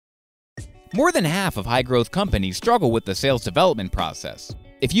More than half of high-growth companies struggle with the sales development process.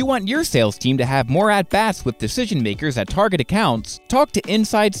 If you want your sales team to have more at-bats with decision-makers at target accounts, talk to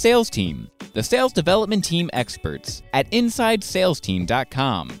Inside Sales Team, the sales development team experts at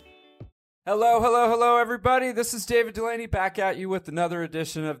InsideSalesTeam.com. Hello, everybody. This is David Delaney back at you with another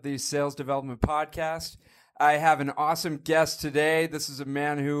edition of the Sales Development Podcast. I have an awesome guest today. This is a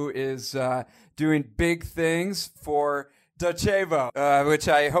man who is doing big things for Docebo, which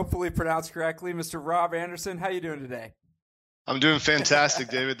I hopefully pronounced correctly. Mr. Rob Anderson, how you doing today? I'm doing fantastic,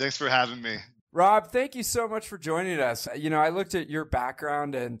 David. Thanks for having me. Rob, thank you so much for joining us. You know, I looked at your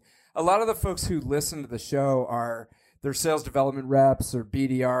background, and a lot of the folks who listen to the show are they're sales development reps or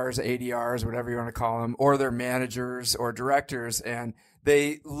BDRs, ADRs, whatever you want to call them, or they're managers or directors, and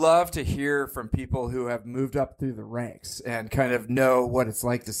they love to hear from people who have moved up through the ranks and kind of know what it's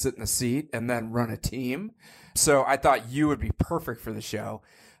like to sit in a seat and then run a team. So I thought you would be perfect for the show.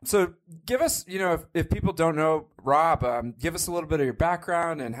 So give us, you know, if people don't know Rob, give us a little bit of your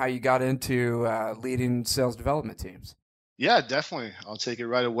background and how you got into leading sales development teams. Yeah, definitely. I'll take it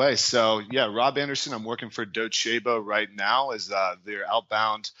right away. So yeah, Rob Anderson, I'm working for Docebo right now as their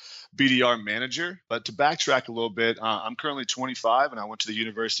outbound BDR manager. But to backtrack a little bit, I'm currently 25 and I went to the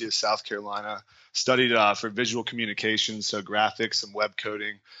University of South Carolina, studied for visual communications, so graphics, some web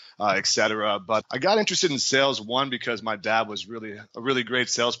coding, etc. But I got interested in sales, one, because my dad was a really great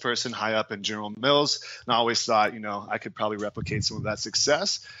salesperson high up in General Mills. And I always thought, you know, I could probably replicate some of that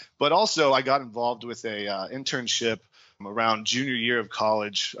success. But also I got involved with a internship around junior year of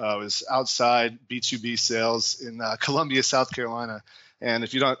college. I was outside B2B sales in Columbia, South Carolina. And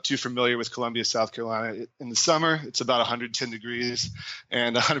if you're not too familiar with Columbia, South Carolina, in the summer, it's about 110 degrees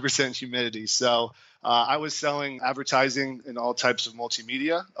and 100% humidity. So I was selling advertising in all types of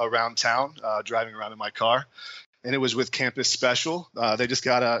multimedia around town, driving around in my car. And it was with Campus Special. They just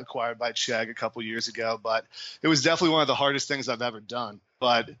got acquired by Chegg a couple years ago. But it was definitely one of the hardest things I've ever done.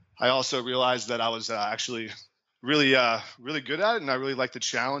 But I also realized that I was actually really good at it. And I really liked the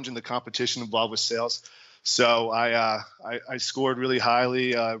challenge and the competition involved with sales. So I scored really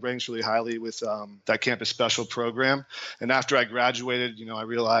highly, ranked really highly with that Campus Special program. And after I graduated, you know, I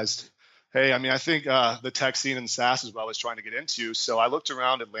realized, hey, I mean, I think the tech scene and SaaS is what I was trying to get into. So I looked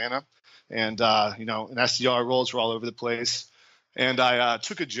around Atlanta and, you know, and SDR roles were all over the place. And I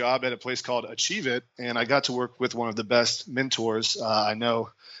took a job at a place called Achieve It. And I got to work with one of the best mentors I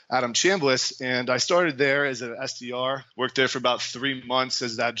know, Adam Chambliss. And I started there as an SDR, worked there for about 3 months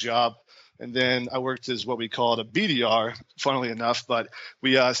as that job. And then I worked as what we called a BDR, funnily enough, but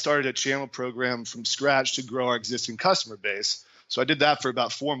we started a channel program from scratch to grow our existing customer base. So I did that for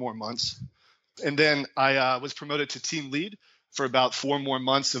about 4 more months. And then I was promoted to team lead for about 4 more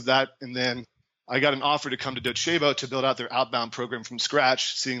months of that. And then I got an offer to come to Docebo to build out their outbound program from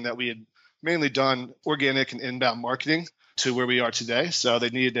scratch, seeing that we had mainly done organic and inbound marketing to where we are today. So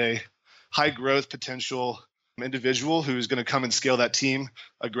they needed a high growth potential individual who's going to come and scale that team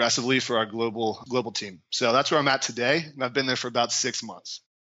aggressively for our global team. So that's where I'm at today. And I've been there for about 6 months.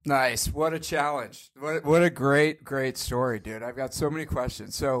 Nice. What a challenge. What a great story, dude. I've got so many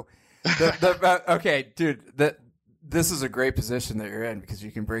questions. So, okay, dude, this is a great position that you're in because you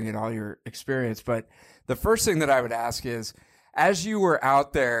can bring in all your experience. But the first thing that I would ask is, as you were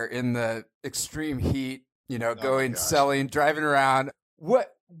out there in the extreme heat, you know, going, selling, driving around,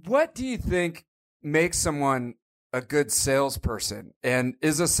 what do you think makes someone a good salesperson? And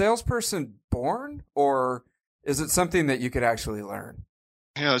is a salesperson born, or is it something that you could actually learn?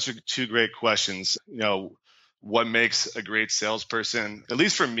 Yeah, those are 2 great questions. You know, what makes a great salesperson? At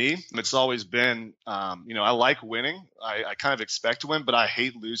least for me, it's always been, you know, I like winning. I kind of expect to win, but I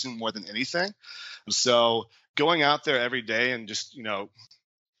hate losing more than anything. So going out there every day and just, you know,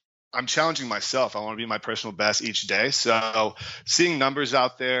 I'm challenging myself. I want to be my personal best each day. So seeing numbers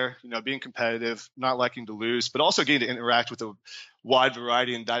out there, you know, being competitive, not liking to lose, but also getting to interact with a wide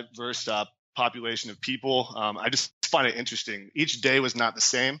variety and diverse population of people. I just find it interesting. Each day was not the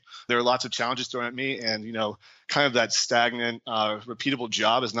same. There are lots of challenges thrown at me, and, you know, kind of that stagnant, repeatable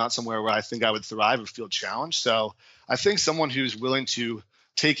job is not somewhere where I think I would thrive or feel challenged. So I think someone who's willing to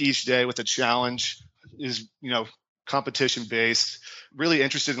take each day with a challenge is, you know, competition based, really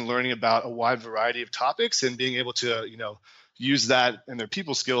interested in learning about a wide variety of topics and being able to, you know, use that in their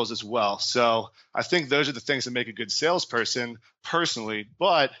people skills as well. So I think those are the things that make a good salesperson personally.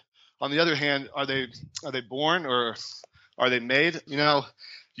 But on the other hand, are they born or are they made? You know,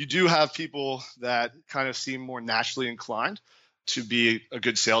 you do have people that kind of seem more naturally inclined to be a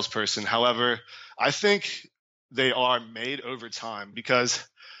good salesperson. However, I think they are made over time, because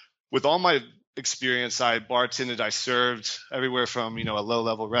with all my experience. I bartended, I served everywhere from, a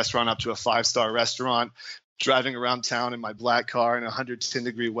low-level restaurant up to a 5-star restaurant, driving around town in my black car in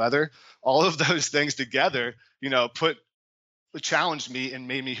 110-degree weather. All of those things together, challenged me and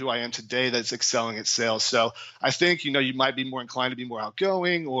made me who I am today, that's excelling at sales. So I think, you might be more inclined to be more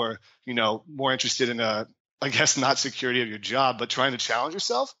outgoing or, more interested in I guess not security of your job, but trying to challenge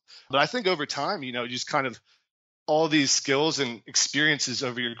yourself. But I think over time, just kind of all these skills and experiences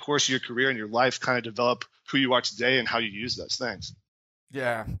over your course of your career and your life kind of develop who you are today and how you use those things.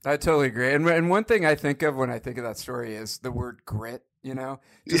 Yeah, I totally agree. And one thing I think of when I think of that story is the word grit,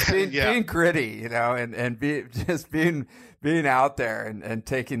 just being gritty, and being out there and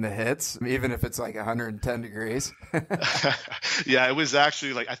taking the hits, even if it's like 110 degrees. Yeah, it was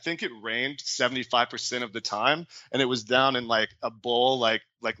actually I think it rained 75% of the time, and it was down in like a bowl, like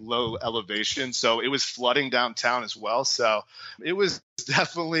low elevation. So it was flooding downtown as well. So it was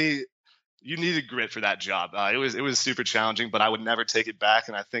definitely, you needed grit for that job. It was super challenging, but I would never take it back.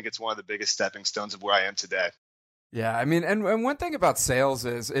 And I think it's one of the biggest stepping stones of where I am today. Yeah. I mean, and one thing about sales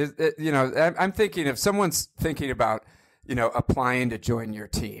is I'm thinking if someone's thinking about, applying to join your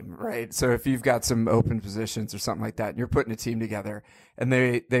team, right? So if you've got some open positions or something like that, and you're putting a team together and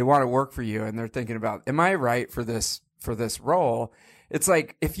they want to work for you and they're thinking about, am I right for this role? It's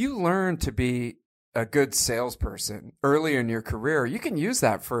like, if you learn to be a good salesperson early in your career, you can use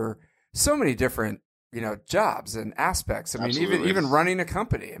that for so many different, jobs and aspects. I mean, even running a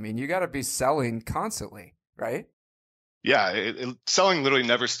company. I mean, you got to be selling constantly, right? Yeah, selling literally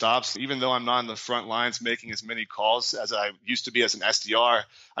never stops. Even though I'm not on the front lines making as many calls as I used to be as an SDR,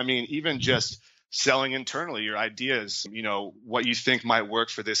 I mean, even just selling internally your ideas, what you think might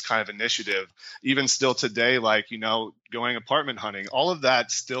work for this kind of initiative, even still today, going apartment hunting, all of that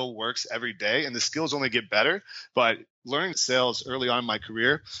still works every day, and the skills only get better. But learning sales early on in my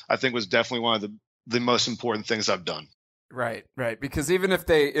career, I think, was definitely one of the most important things I've done. Right. Because even if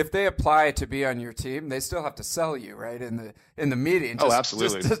they apply to be on your team, they still have to sell you, right, in the meeting.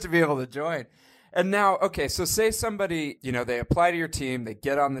 Absolutely. Just to be able to join. And now, okay, so say somebody, they apply to your team, they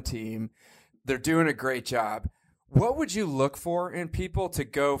get on the team, they're doing a great job. What would you look for in people to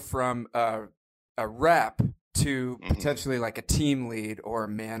go from a rep to potentially like a team lead or a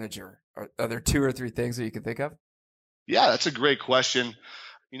manager? Are there 2 or 3 things that you can think of? Yeah, that's a great question.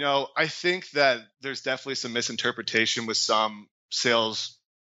 I think that there's definitely some misinterpretation with some sales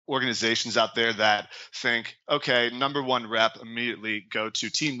organizations out there that think, okay, number 1 rep, immediately go to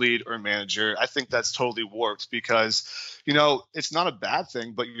team lead or manager. I think that's totally warped because, it's not a bad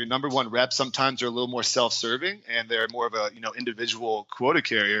thing, but your number 1 rep sometimes are a little more self-serving and they're more of a, individual quota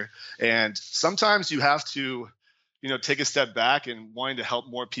carrier. And sometimes you have to, take a step back and wanting to help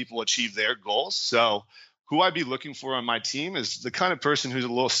more people achieve their goals. So who I'd be looking for on my team is the kind of person who's a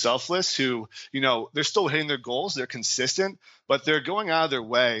little selfless, who, they're still hitting their goals, they're consistent, but they're going out of their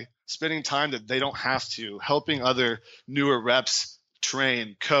way, spending time that they don't have to, helping other newer reps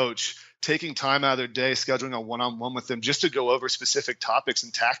train, coach, taking time out of their day, scheduling a one-on-one with them just to go over specific topics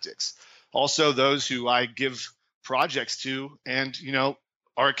and tactics. Also, those who I give projects to and,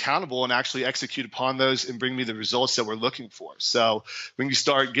 are accountable and actually execute upon those and bring me the results that we're looking for. So when you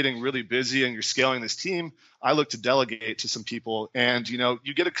start getting really busy and you're scaling this team, I look to delegate to some people and,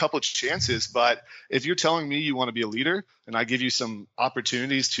 you get a couple of chances, but if you're telling me you want to be a leader and I give you some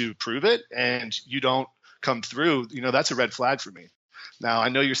opportunities to prove it and you don't come through, that's a red flag for me. Now I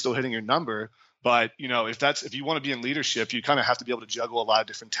know you're still hitting your number, but if you want to be in leadership, you kind of have to be able to juggle a lot of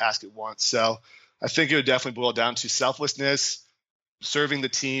different tasks at once. So I think it would definitely boil down to selflessness, serving the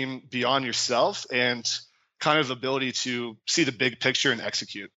team beyond yourself, and kind of ability to see the big picture and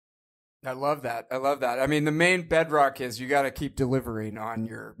execute. I love that. I mean, the main bedrock is you got to keep delivering on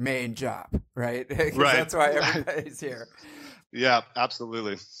your main job, right? Right. That's why everybody's here. Yeah,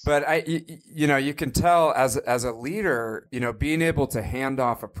 absolutely. But you can tell as a leader, being able to hand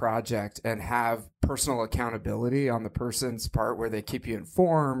off a project and have personal accountability on the person's part where they keep you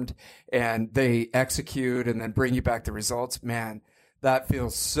informed and they execute and then bring you back the results, man, that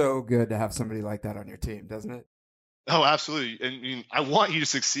feels so good to have somebody like that on your team, doesn't it? Oh, absolutely. And I want you to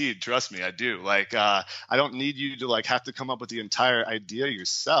succeed. Trust me, I do. I don't need you to have to come up with the entire idea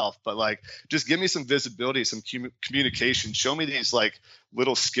yourself, but just give me some visibility, some communication. Show me these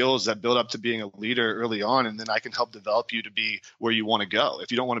little skills that build up to being a leader early on, and then I can help develop you to be where you want to go. If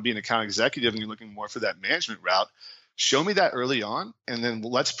you don't want to be an account executive and you're looking more for that management route, show me that early on, and then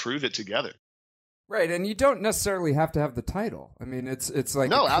let's prove it together. Right, and you don't necessarily have to have the title. I mean, it's like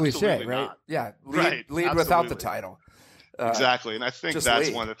no, a cliche, right? Not. Yeah, lead without the title. Exactly, and I think that's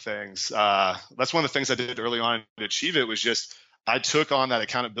lead. one of the things. That's one of the things I did early on to achieve it was just I took on that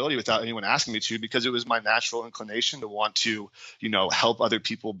accountability without anyone asking me to, because it was my natural inclination to want to, help other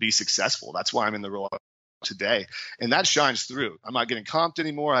people be successful. That's why I'm in the role today. And that shines through. I'm not getting comped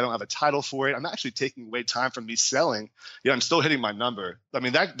anymore. I don't have a title for it. I'm actually taking away time from me selling. I'm still hitting my number. I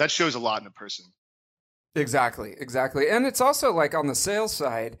mean, that shows a lot in a person. Exactly. And it's also like on the sales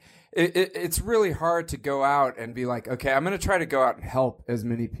side, it's really hard to go out and be like, okay, I'm going to try to go out and help as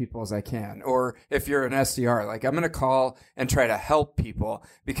many people as I can. Or if you're an SDR, like I'm going to call and try to help people,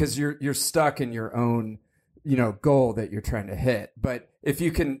 because you're stuck in your own, goal that you're trying to hit. But if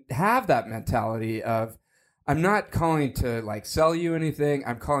you can have that mentality of, I'm not calling to like sell you anything,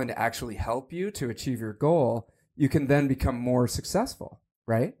 I'm calling to actually help you to achieve your goal, you can then become more successful,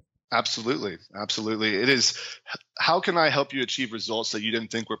 right? Absolutely. It is, how can I help you achieve results that you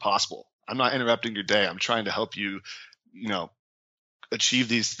didn't think were possible? I'm not interrupting your day. I'm trying to help you, achieve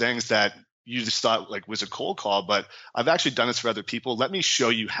these things that you just thought like was a cold call, but I've actually done this for other people. Let me show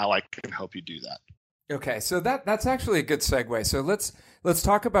you how I can help you do that. Okay. So that's actually a good segue. So let's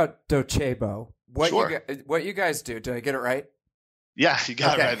talk about Docebo. What you guys do. Did I get it right? Yeah, you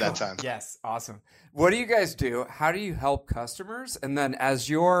got it right that time. Yes, awesome. What do you guys do? How do you help customers? And then as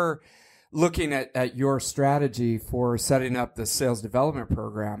you're looking at your strategy for setting up the sales development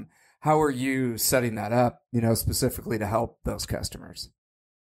program, how are you setting that up, specifically to help those customers?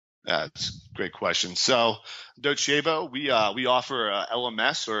 That's a great question. So Docebo, we offer a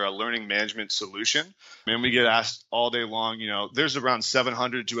LMS, or a learning management solution. And we get asked all day long, there's around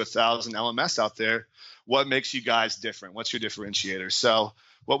 700 to 1,000 LMS out there. What makes you guys different? What's your differentiator? So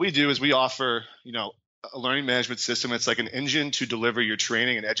what we do is we offer, a learning management system. It's like an engine to deliver your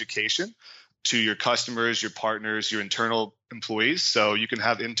training and education to your customers, your partners, your internal employees. So you can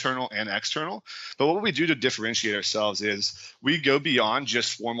have internal and external. But what we do to differentiate ourselves is we go beyond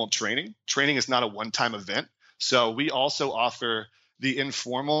just formal training. Training is not a one-time event. So we also offer the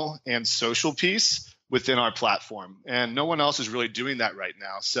informal and social piece within our platform. And no one else is really doing that right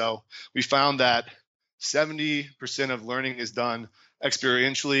now. So we found that 70% of learning is done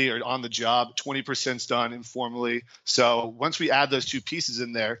experientially or on the job, 20% is done informally. So once we add those two pieces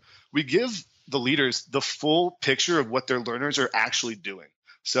in there, we give the leaders the full picture of what their learners are actually doing.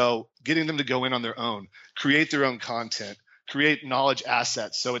 So getting them to go in on their own, create their own content, create knowledge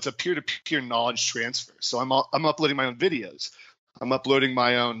assets. So it's a peer-to-peer knowledge transfer. So I'm uploading my own videos. I'm uploading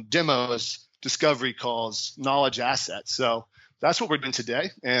my own demos, discovery calls, knowledge assets. So that's what we're doing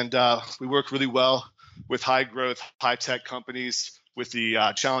today. And we work really well with high growth, high tech companies with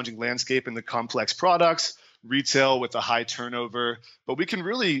the challenging landscape and the complex products, retail with a high turnover. But we can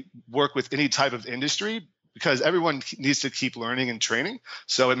really work with any type of industry because everyone needs to keep learning and training.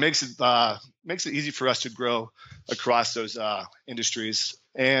 So it makes it easy for us to grow across those industries.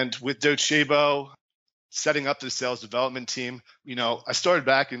 And with Docebo, setting up the sales development team, I started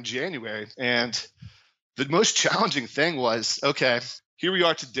back in January, and the most challenging thing was, okay, here we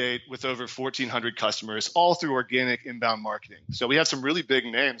are to date with over 1,400 customers, all through organic inbound marketing. So we had some really big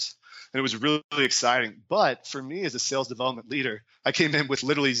names, and it was really, really exciting. But for me as a sales development leader, I came in with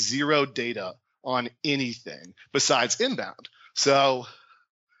literally zero data on anything besides inbound. So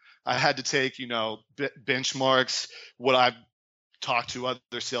I had to take, benchmarks, what I've talked to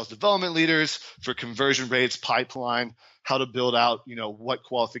other sales development leaders for conversion rates, pipeline, how to build out, what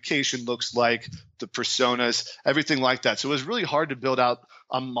qualification looks like, the personas, everything like that. So it was really hard to build out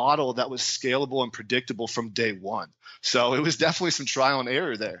a model that was scalable and predictable from day one. So it was definitely some trial and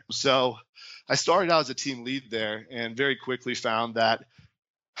error there. So I started out as a team lead there and very quickly found that,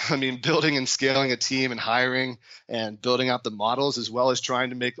 building and scaling a team and hiring and building out the models, as well as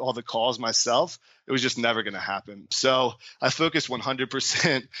trying to make all the calls myself, it was just never going to happen. So I focused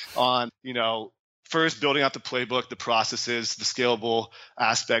 100% on, first building out the playbook, the processes, the scalable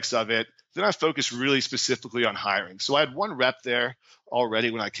aspects of it. Then I focused really specifically on hiring. So I had one rep there already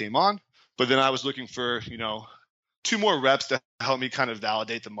when I came on, but then I was looking for, 2 more reps to help me kind of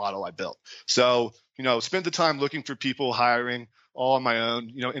validate the model I built. So, spent the time looking for people, hiring all on my own,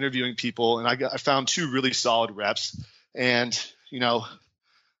 interviewing people. And I found 2 really solid reps. And,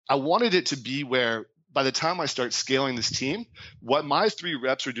 I wanted it to be where by the time I start scaling this team, what my 3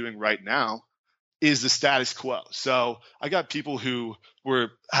 reps are doing right now is the status quo. So I got people who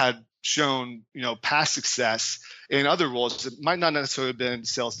had shown, past success in other roles. It might not necessarily have been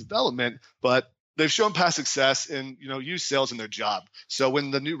sales development, but they've shown past success and, use sales in their job. So when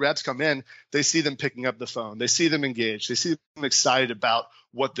the new reps come in, they see them picking up the phone. They see them engaged. They see them excited about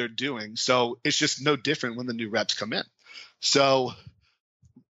what they're doing. So it's just no different when the new reps come in. So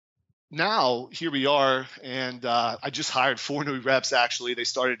now here we are, and I just hired 4 new reps. Actually, they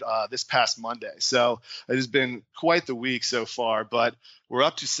started this past Monday, so it has been quite the week so far. But we're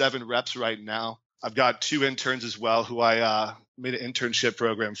up to 7 reps right now. I've got 2 interns as well who I made an internship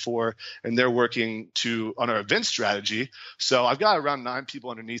program for, and they're working on our event strategy. So I've got around 9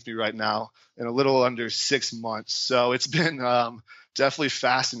 people underneath me right now in a little under 6 months. So it's been definitely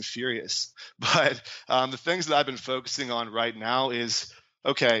fast and furious. But the things that I've been focusing on right now is,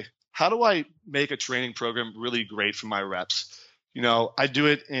 okay, how do I make a training program really great for my reps? I do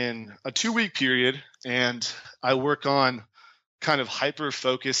it in a 2-week period, and I work on kind of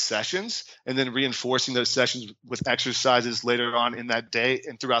hyper-focused sessions and then reinforcing those sessions with exercises later on in that day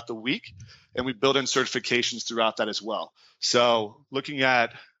and throughout the week. And we build in certifications throughout that as well. So looking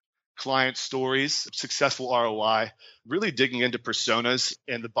at client stories, successful ROI, really digging into personas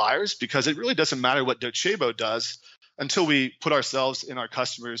and the buyers, because it really doesn't matter what Docebo does until we put ourselves in our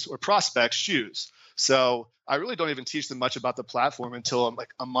customers' or prospects' shoes. So I really don't even teach them much about the platform until I'm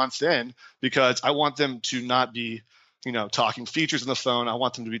like a month in, because I want them to not be, talking features on the phone. I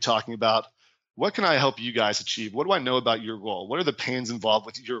want them to be talking about, what can I help you guys achieve? What do I know about your role? What are the pains involved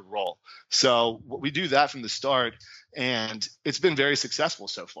with your role? So we do that from the start, and it's been very successful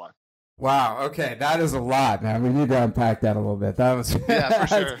so far. Wow. Okay, that is a lot, man. We need to unpack that a little bit. That was yeah, for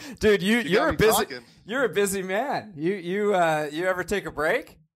sure, dude. You're a busy man. You ever take a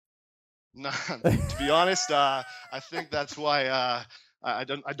break? No, to be honest, I think that's why I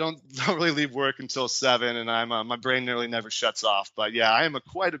don't really leave work until 7, and my brain nearly never shuts off. But yeah, I am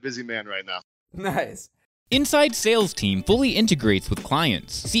quite a busy man right now. Nice. Inside Sales Team fully integrates with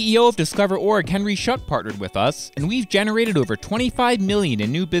clients. CEO of Discover.org, Henry Schuck, partnered with us, and we've generated over $25 million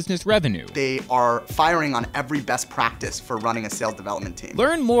in new business revenue. They are firing on every best practice for running a sales development team.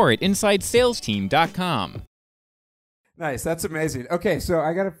 Learn more at InsideSalesTeam.com. Nice. That's amazing. Okay, so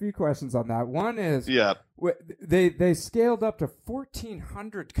I got a few questions on that. One is, yeah, they scaled up to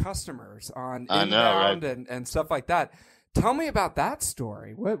 1,400 customers on inbound and stuff like that. Tell me about that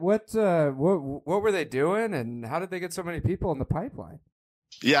story. What were they doing, and how did they get so many people in the pipeline?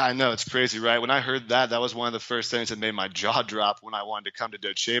 Yeah, I know, it's crazy, right? When I heard that was one of the first things that made my jaw drop when I wanted to come to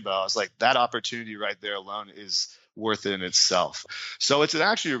Docebo. I was like, that opportunity right there alone is worth it in itself. So it's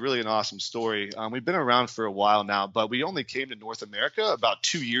actually really an awesome story. We've been around for a while now, but we only came to North America about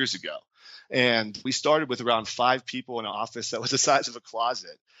 2 years ago. And we started with around 5 people in an office that was the size of a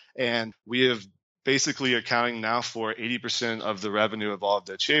closet. And we have basically accounting now for 80% of the revenue of all of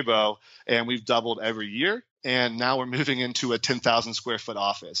Docebo, and we've doubled every year. And now we're moving into a 10,000 square foot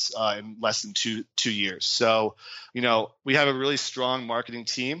office in less than two years. So, we have a really strong marketing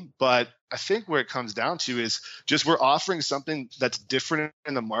team, but I think where it comes down to is just we're offering something that's different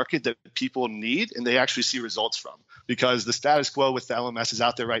in the market that people need and they actually see results from, because the status quo with the LMS is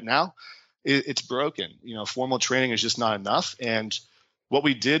out there right now. It's broken. Formal training is just not enough. And what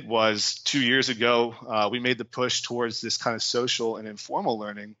we did was 2 years ago, we made the push towards this kind of social and informal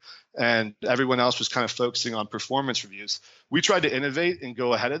learning, and everyone else was kind of focusing on performance reviews. We tried to innovate and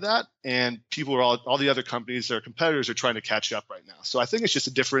go ahead of that, and all the other companies, their competitors, are trying to catch up right now. So I think it's just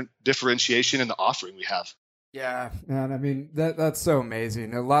a different differentiation in the offering we have. Yeah, man. I mean, that's so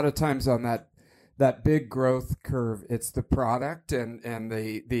amazing. A lot of times on that big growth curve, it's the product and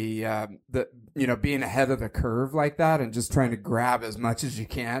the being ahead of the curve like that and just trying to grab as much as you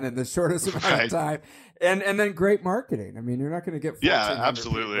can in the shortest amount of time, and then great marketing. I mean, you're not going to get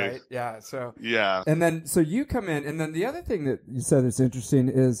absolutely people, right? Yeah. So yeah, and then so you come in, and then the other thing that you said is interesting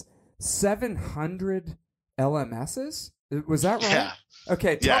is 700 LMSs. Was that right? Yeah.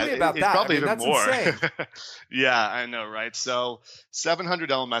 Okay, tell me about that. Probably even more. Insane. Yeah, I know, right? So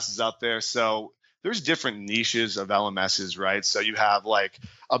 700 LMSs out there. So there's different niches of LMSs, right? So you have like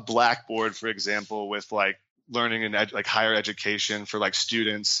a Blackboard, for example, with like learning and like higher education for like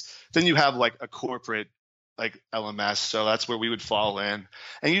students. Then you have like a corporate like LMS. So that's where we would fall in.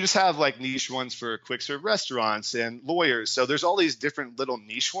 And you just have like niche ones for quick serve restaurants and lawyers. So there's all these different little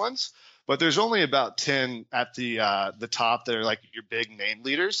niche ones, but there's only about 10 at the top that are like your big name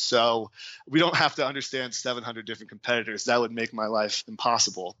leaders. So we don't have to understand 700 different competitors. That would make my life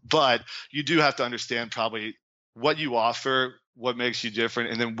impossible. But you do have to understand probably what you offer, what makes you different,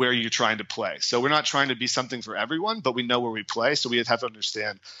 and then where you're trying to play. So we're not trying to be something for everyone, but we know where we play. So we have to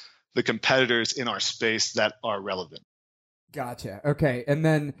understand the competitors in our space that are relevant. Gotcha. Okay. And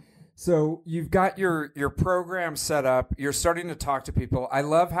then so you've got your program set up. You're starting to talk to people. I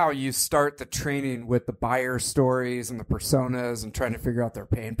love how you start the training with the buyer stories and the personas and trying to figure out their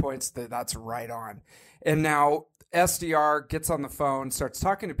pain points. That's right on. And now SDR gets on the phone, starts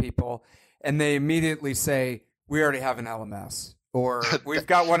talking to people, and they immediately say, we already have an LMS. or we've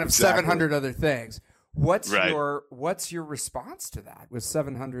got one of Exactly. 700 other things. What's Right. your response to that with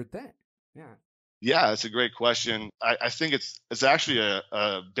 700 things? Yeah. Yeah, it's a great question. I think it's actually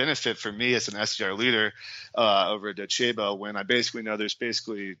a benefit for me as an SDR leader over at Docebo when I basically know there's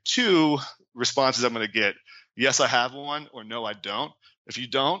basically two responses I'm going to get. Yes, I have one, or no, I don't. If you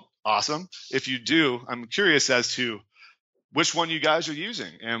don't, awesome. If you do, I'm curious as to which one you guys are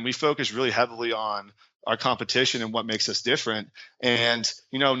using. And we focus really heavily on our competition and what makes us different. And,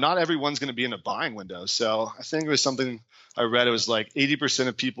 not everyone's going to be in a buying window. So I think it was something I read. It was like 80%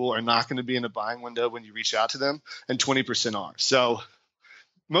 of people are not going to be in a buying window when you reach out to them, and 20% are. So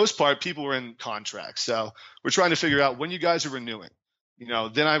most part, people are in contracts. So we're trying to figure out when you guys are renewing.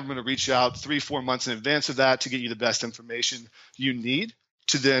 Then I'm going to reach out 3-4 months in advance of that to get you the best information you need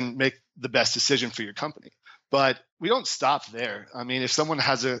to then make the best decision for your company. But we don't stop there. I mean, if someone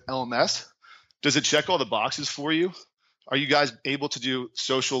has a LMS, does it check all the boxes for you? Are you guys able to do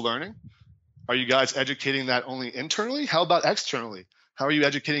social learning? Are you guys educating that only internally? How about externally? How are you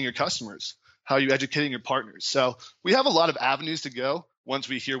educating your customers? How are you educating your partners? So we have a lot of avenues to go once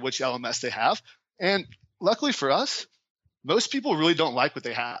we hear which LMS they have. And luckily for us, most people really don't like what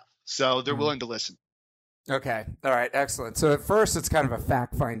they have. So they're willing to listen. Okay. All right. Excellent. So at first it's kind of a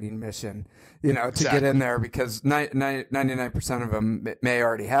fact-finding mission, to get in there because 99% of them may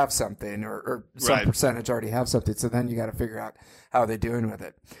already have something or some Right. percentage already have something. So then you got to figure out how they're doing with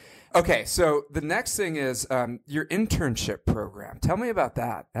it. Okay. So the next thing is your internship program. Tell me about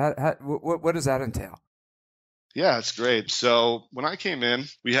that. What does that entail? Yeah, it's great. So when I came in,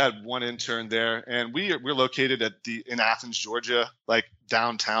 we had one intern there, and we're located in Athens, Georgia, like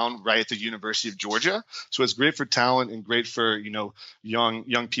downtown, right at the University of Georgia. So it's great for talent and great for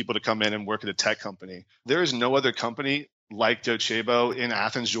young people to come in and work at a tech company. There is no other company like Docebo in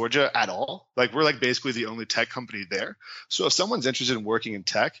Athens, Georgia at all. Like we're like basically the only tech company there. So if someone's interested in working in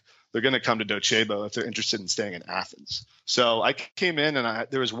tech, they're going to come to Docebo if they're interested in staying in Athens. So I came in and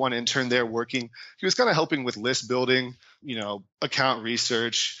there was one intern there working. He was kind of helping with list building, account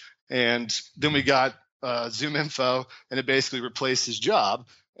research. And then we got ZoomInfo, and it basically replaced his job.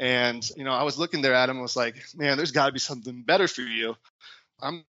 And, I was looking there at him and was like, man, there's got to be something better for you.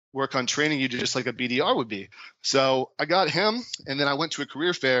 I'm work on training you just like a BDR would be. So I got him, and then I went to a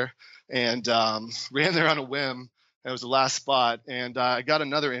career fair and ran there on a whim. It was the last spot, and I got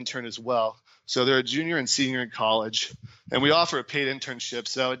another intern as well. So they're a junior and senior in college, and we offer a paid internship.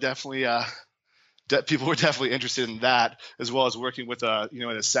 So it definitely, people were definitely interested in that, as well as working with a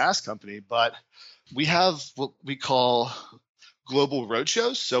SaaS company. But we have what we call global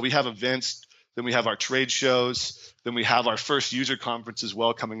roadshows. So we have events, then we have our trade shows, then we have our first user conference as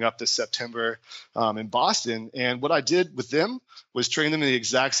well coming up this September in Boston. And what I did with them was train them in the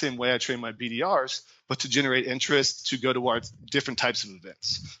exact same way I train my BDRs, but to generate interest to go to our different types of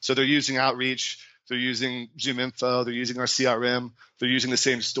events. So they're using Outreach, they're using ZoomInfo, they're using our CRM, they're using the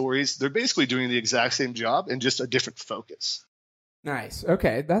same stories. They're basically doing the exact same job and just a different focus. Nice.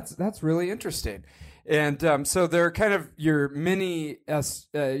 Okay, that's really interesting. And so they're kind of your mini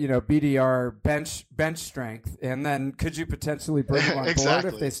BDR bench strength. And then could you potentially bring them on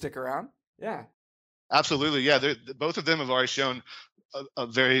Exactly. board if they stick around? Yeah. Absolutely. Yeah. Both of them have already shown a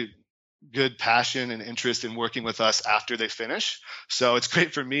very good passion and interest in working with us after they finish. So it's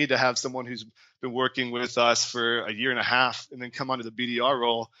great for me to have someone who's been working with us for a year and a half and then come onto the BDR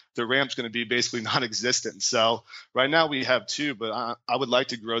role. The ramp's going to be basically non-existent. So right now we have two, but I would like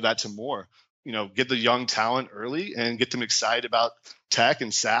to grow that to more. Get the young talent early and get them excited about tech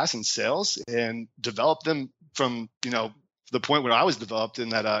and SaaS and sales and develop them from, the point where I was developed in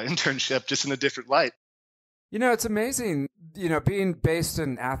that internship, just in a different light. It's amazing, being based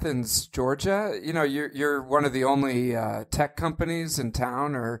in Athens, Georgia, you're one of the only tech companies in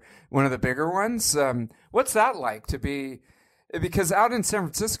town or one of the bigger ones. What's that like to be, because out in San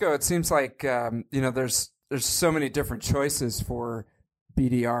Francisco, it seems like, there's so many different choices for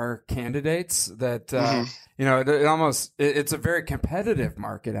BDR candidates that, it's a very competitive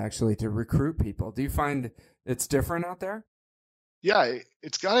market actually to recruit people. Do you find it's different out there? Yeah,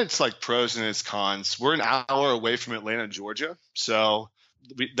 it's got its like pros and its cons. We're an hour away from Atlanta, Georgia. So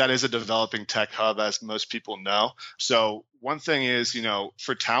that is a developing tech hub, as most people know. So one thing is,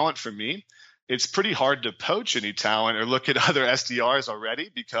 for talent, for me, it's pretty hard to poach any talent or look at other SDRs already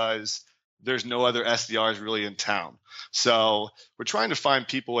because there's no other SDRs really in town. So we're trying to find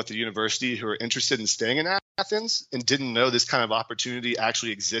people at the university who are interested in staying in Athens and didn't know this kind of opportunity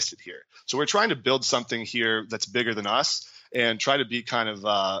actually existed here. So we're trying to build something here that's bigger than us and try to be kind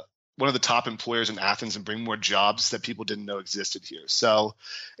of one of the top employers in Athens and bring more jobs that people didn't know existed here. So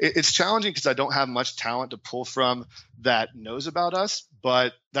it's challenging because I don't have much talent to pull from that knows about us,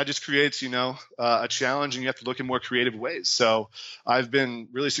 but that just creates, a challenge, and you have to look in more creative ways. So I've been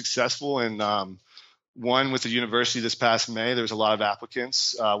really successful in one with the university this past May. There was a lot of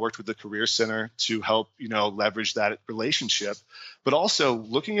applicants, worked with the Career Center to help, leverage that relationship, but also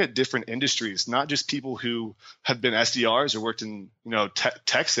looking at different industries, not just people who have been SDRs or worked in,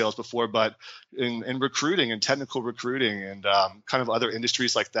 tech sales before, but in recruiting and technical recruiting and kind of other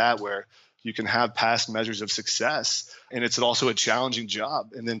industries like that where you can have past measures of success, and it's also a challenging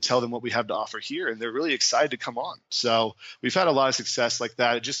job, and then tell them what we have to offer here. And they're really excited to come on. So we've had a lot of success like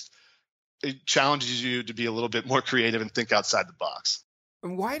that. It challenges you to be a little bit more creative and think outside the box.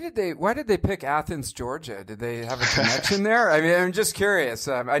 Why did they pick Athens, Georgia? Did they have a connection there? I mean, I'm just curious.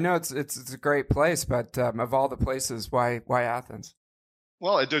 I know it's a great place, but of all the places, why Athens?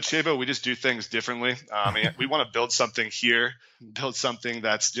 Well, at Docebo, we just do things differently. We want to build something here, build something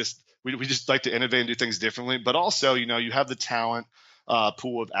that's just we just like to innovate and do things differently. But also, you have the talent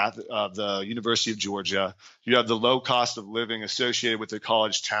pool of the University of Georgia. You have the low cost of living associated with the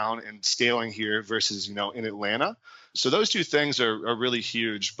college town and scaling here versus, in Atlanta. So those two things are really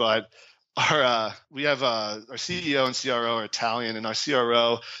huge. But we have our CEO and CRO are Italian, and our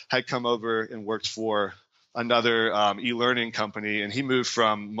CRO had come over and worked for another e-learning company, and he moved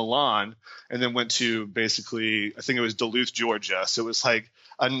from Milan and then went to basically, I think it was Duluth, Georgia. So it was like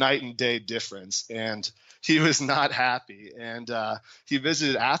a night and day difference. And he was not happy, and he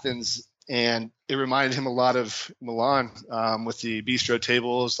visited Athens, and it reminded him a lot of Milan with the bistro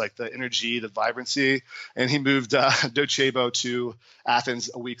tables, like the energy, the vibrancy. And he moved Docebo to Athens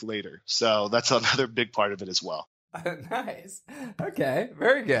a week later. So that's another big part of it as well. Nice. Okay.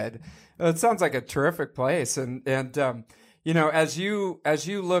 Very good. Well, it sounds like a terrific place. And as you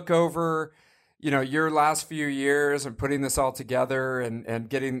look over, your last few years and putting this all together and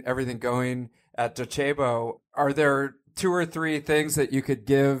getting everything going at Docebo, are there 2 or 3 things that you could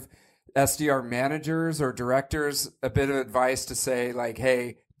give SDR managers or directors a bit of advice to say, like,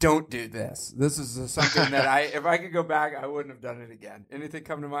 hey, don't do this? This is something that if I could go back, I wouldn't have done it again. Anything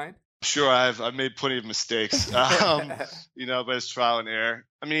come to mind? Sure, I've made plenty of mistakes, but it's trial and error.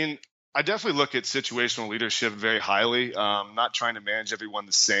 I definitely look at situational leadership very highly, not trying to manage everyone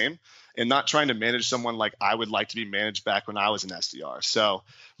the same and not trying to manage someone like I would like to be managed back when I was an SDR. So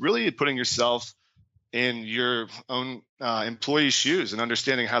really putting yourself in your own employee's shoes and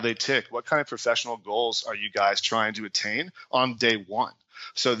understanding how they tick. What kind of professional goals are you guys trying to attain on day one?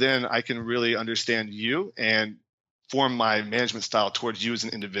 So then I can really understand you and form my management style towards you as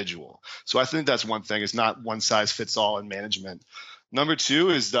an individual. So I think that's one thing. It's not one size fits all in management. Number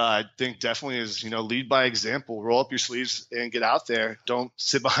 2 is I think definitely is, lead by example. Roll up your sleeves and get out there. Don't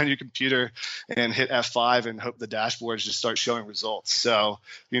sit behind your computer and hit F5 and hope the dashboards just start showing results. So,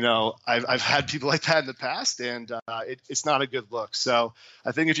 I've had people like that in the past, and it's not a good look. So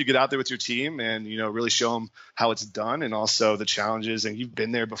I think if you get out there with your team and, really show them how it's done and also the challenges, and you've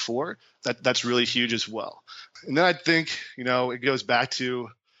been there before, that's really huge as well. And then I think, it goes back to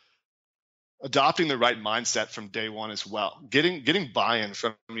adopting the right mindset from day one as well, getting buy-in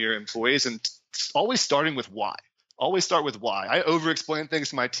from your employees, and always starting with why. Always start with why. I over-explain things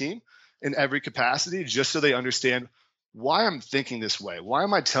to my team in every capacity just so they understand why I'm thinking this way. Why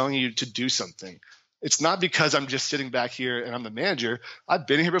am I telling you to do something? It's not because I'm just sitting back here and I'm the manager. I've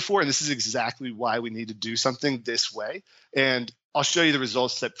been here before, and this is exactly why we need to do something this way. And I'll show you the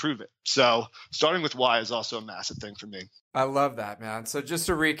results that prove it. So starting with why is also a massive thing for me. I love that, man. So just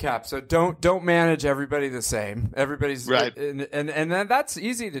to recap, so don't manage everybody the same. Everybody's right, and that's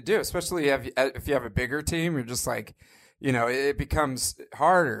easy to do, especially if you have a bigger team. You're just like, it becomes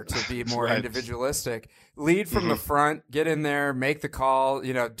harder to be more right, individualistic. Lead from the front, get in there, make the call,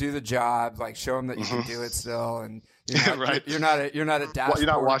 do the job, like show them that you can do it still, and right. You're not a dashboard. You're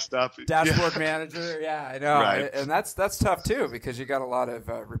not washed up. Dashboard manager. Yeah, I know. Right. And that's tough too, because you got a lot of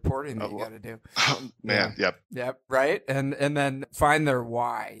reporting that you got to do. Man, yeah. Yep. Right. And then find their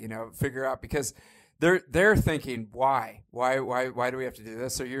why. Figure out, because they're thinking why do we have to do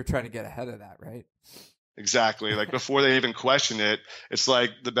this? So you're trying to get ahead of that, right? Exactly. Like before they even question it, it's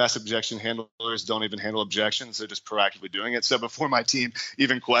like the best objection handlers don't even handle objections. They're just proactively doing it. So before my team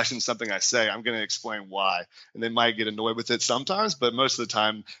even questions something I say, I'm going to explain why. And they might get annoyed with it sometimes, but most of the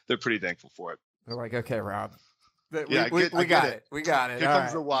time they're pretty thankful for it. They're like, okay, Rob, we got it. We got it. Here All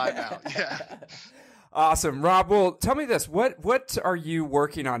comes the why now. Yeah. Awesome. Rob, well, tell me this. What are you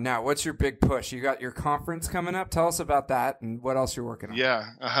working on now? What's your big push? You got your conference coming up. Tell us about that and what else you're working on. Yeah.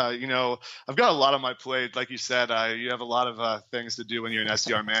 I've got a lot on my plate. Like you said, you have a lot of things to do when you're an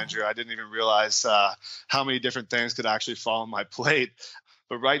SDR manager. I didn't even realize how many different things could actually fall on my plate.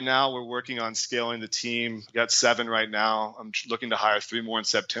 But right now, we're working on scaling the team. We got 7 right now. I'm looking to hire 3 more in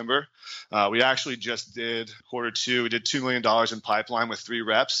September. We actually just did Q2. We did $2 million in pipeline with 3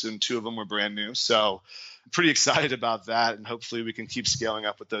 reps, and 2 of them were brand new. So I'm pretty excited about that, and hopefully we can keep scaling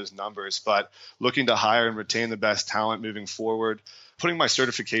up with those numbers. But looking to hire and retain the best talent moving forward, putting my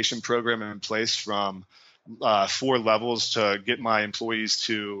certification program in place from 4 levels to get my employees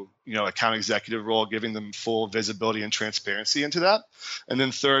to, account executive role, giving them full visibility and transparency into that. And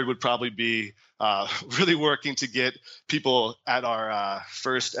then third would probably be really working to get people at our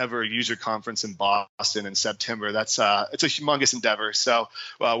first ever user conference in Boston in September. It's a humongous endeavor. So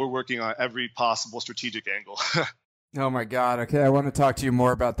we're working on every possible strategic angle. Oh my God. Okay. I want to talk to you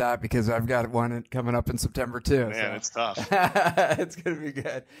more about that because I've got one coming up in September too. Man, it's tough. It's going to be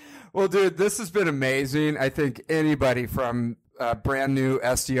good. Well, dude, this has been amazing. I think anybody from a brand new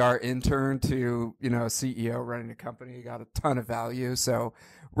SDR intern to, CEO running a company got a ton of value. So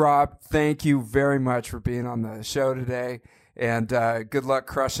Rob, thank you very much for being on the show today, and good luck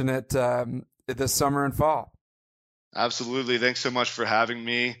crushing it this summer and fall. Absolutely. Thanks so much for having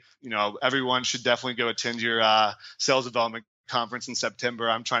me. Everyone should definitely go attend your sales development conference in September.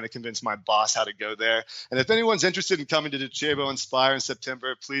 I'm trying to convince my boss how to go there. And if anyone's interested in coming to Docebo Inspire in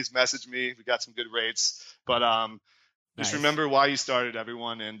September, please message me. We got some good rates. But just remember why you started,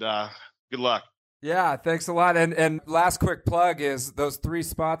 everyone, and good luck. Yeah, thanks a lot. And last quick plug is those 3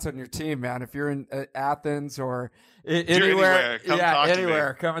 spots on your team, man. If you're in Athens or anywhere,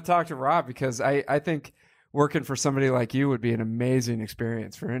 come and talk to Rob, because I think working for somebody like you would be an amazing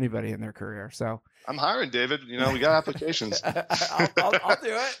experience for anybody in their career. So I'm hiring, David. We got applications. I'll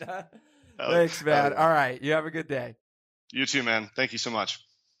do it. Thanks, man. All right. You have a good day. You too, man. Thank you so much.